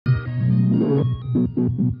Okay,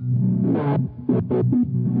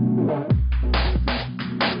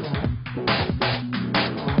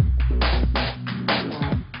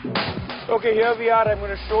 here we are. I'm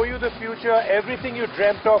going to show you the future, everything you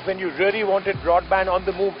dreamt of when you really wanted broadband on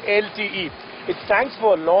the move, LTE. It stands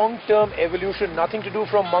for long-term evolution, nothing to do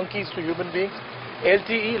from monkeys to human beings.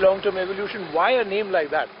 LTE, long-term evolution. Why a name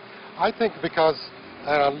like that? I think because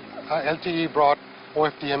LTE brought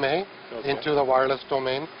OFDMA into the wireless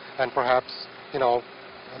domain, and perhaps,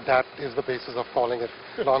 that is the basis of calling it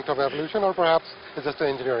long-term evolution, or perhaps it's just an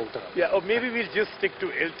engineering term. Yeah, or maybe we'll just stick to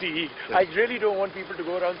LTE. Yes. I really don't want people to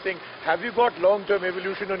go around saying, have you got long-term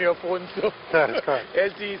evolution on your phone? So that is correct.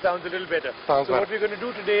 LTE sounds a little better. Sounds so better. What we're going to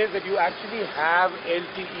do today is that you actually have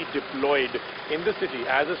LTE deployed in the city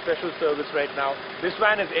as a special service right now. This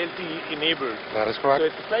van is LTE enabled. That is correct.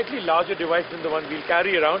 So it's a slightly larger device than the one we'll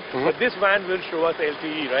carry around, but this van will show us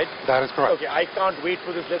LTE, right? That is correct. Okay, I can't wait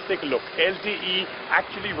for this. Let's take a look. LTE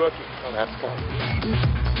actually working. That's correct.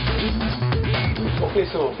 Okay,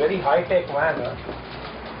 so very high-tech van, huh?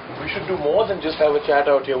 We should do more than just have a chat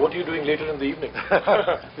out here. What are you doing later in the evening?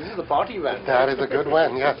 This is the party van. That is a good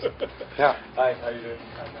one, yes. Yeah. Hi, how are you doing?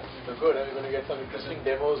 So good, we're going to get some interesting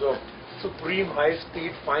demos of supreme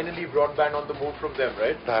high-speed, finally broadband on the move from them,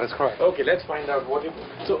 right? That is correct. Okay, let's find out what are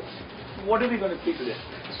we going to see today?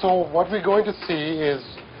 So what we're going to see is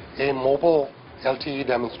a mobile LTE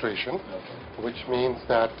demonstration, which means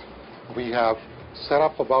that we have set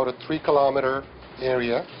up about a 3-kilometer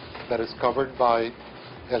area that is covered by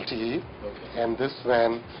LTE, and this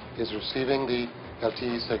van is receiving the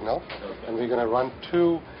LTE signal, and we're going to run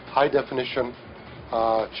 2 high-definition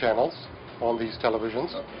channels on these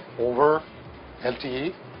televisions over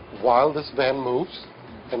LTE while this van moves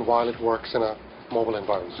and while it works in a mobile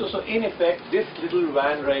environment. So in effect, this little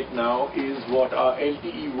van right now is what our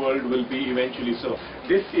LTE world will be eventually. So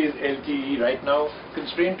this is LTE right now,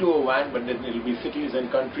 constrained to a van, but then it will be cities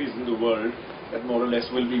and countries in the world that more or less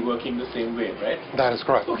will be working the same way, right? That is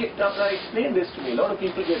correct. Okay, now explain this to me. A lot of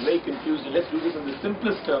people get very confused, and let's do this in the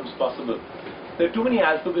simplest terms possible. There are too many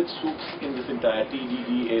alphabet soups in this entire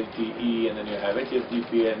TDD, LTE, and then you have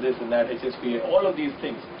HSDPA and this and that, HSPA, all of these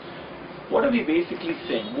things. What are we basically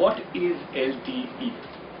saying? What is LTE?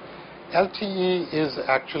 LTE is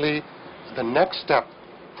actually the next step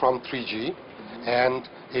from 3G, and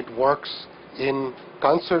it works in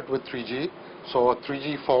concert with 3G. So a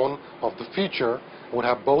 3G phone of the future would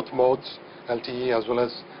have both modes, LTE as well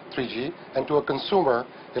as 3G, and to a consumer,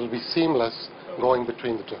 it'll be seamless going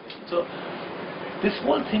between the two. So this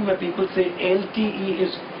whole thing where people say LTE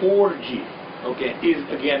is 4G, okay, is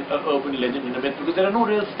again an urban legend in a myth, because there are no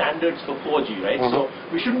real standards for 4G, right? So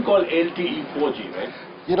we shouldn't call LTE 4G,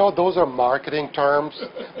 right? Those are marketing terms.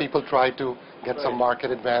 People try to get some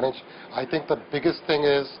market advantage. I think the biggest thing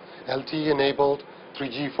is LTE-enabled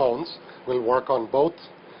 3G phones will work on both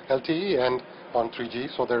LTE and on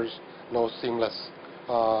 3G, so there's no seamless,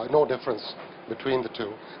 no difference between the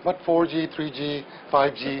two. But 4G, 3G,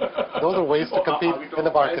 5G, those are ways to compete in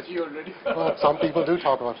the market. 5G already? Well, some people do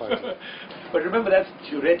talk about 5G. But remember, that's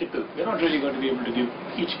theoretical. We're not really going to be able to give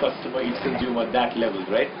each customer, each consumer that level,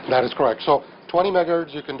 right? That is correct. So 20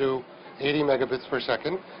 megahertz, you can do 80 megabits per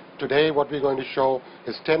second. Today, what we're going to show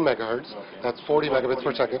is 10 megahertz. That's 40 megabits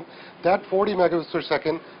per second. That 40 megabits per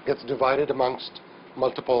second gets divided amongst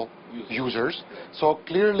multiple users. So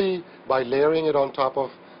clearly, by layering it on top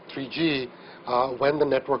of 3G, when the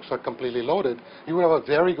networks are completely loaded, you will have a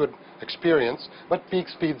very good experience. But peak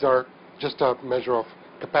speeds are just a measure of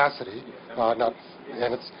capacity,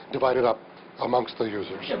 and it's divided up amongst the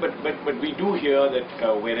users. Yeah, but we do hear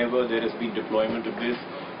that wherever there has been deployment of this,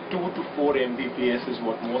 2 to 4 Mbps is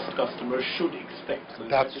what most customers should expect. So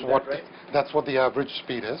that's what the average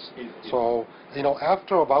speed is. So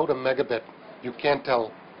after about a megabit, you can't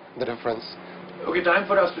tell the difference. Okay, time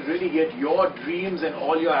for us to really get your dreams and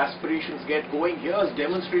all your aspirations get going. Here's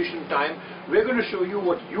demonstration time. We're going to show you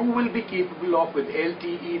what you will be capable of with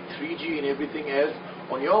LTE, 3G and everything else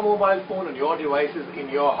on your mobile phone, on your devices, in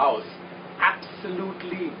your house.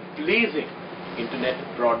 Absolutely blazing internet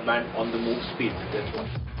broadband on the move speeds. That's what.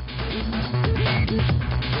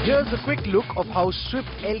 Here's a quick look of how swift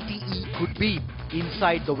LTE could be.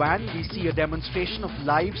 Inside the van, we see a demonstration of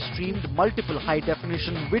live-streamed multiple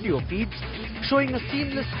high-definition video feeds showing a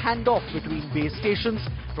seamless handoff between base stations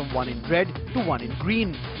from one in red to one in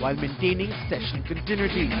green while maintaining session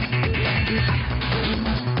continuity.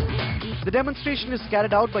 The demonstration is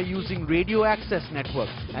carried out by using radio access network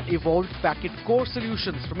and evolved packet core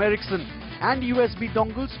solutions from Ericsson and USB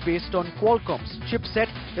dongles based on Qualcomm's chipset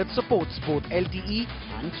that supports both LTE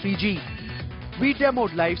and 3G. We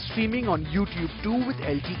demoed live streaming on YouTube too with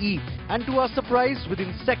LTE, and to our surprise,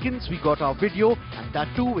 within seconds we got our video, and that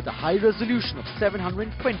too with a high resolution of 720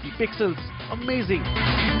 pixels. Amazing!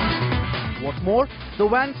 What more, the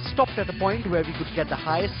van stopped at a point where we could get the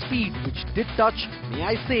highest speed, which did touch, may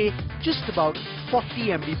I say, just about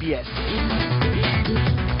 40 Mbps.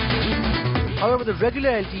 However, the regular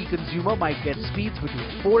LTE consumer might get speeds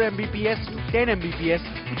between 4 Mbps to 10 Mbps,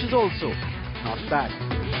 which is also not bad.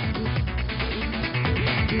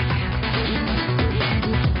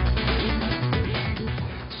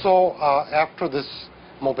 So after this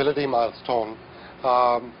mobility milestone,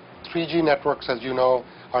 3G networks, as you know,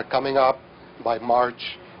 are coming up by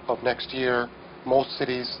March of next year. Most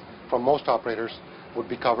cities from most operators would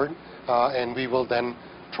be covered, and we will then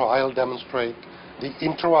trial demonstrate the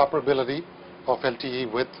interoperability of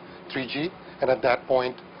LTE with 3G, and at that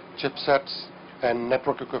point chipsets and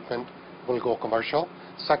network equipment will go commercial.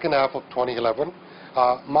 Second half of 2011,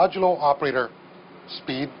 modulo operator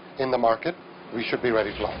speed in the market, we should be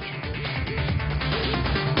ready to launch.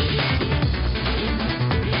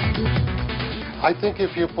 I think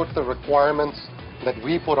if you put the requirements that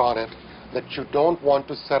we put on it, that you don't want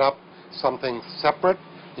to set up something separate,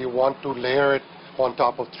 you want to layer it on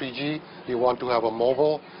top of 3G, you want to have a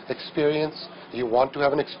mobile experience, you want to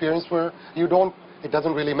have an experience where it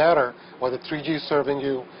doesn't really matter whether 3G is serving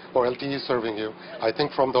you or LTE is serving you. I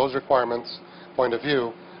think from those requirements point of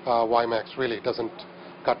view, WiMAX really doesn't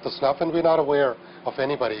cut the snuff, and we're not aware of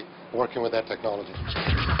anybody working with that technology.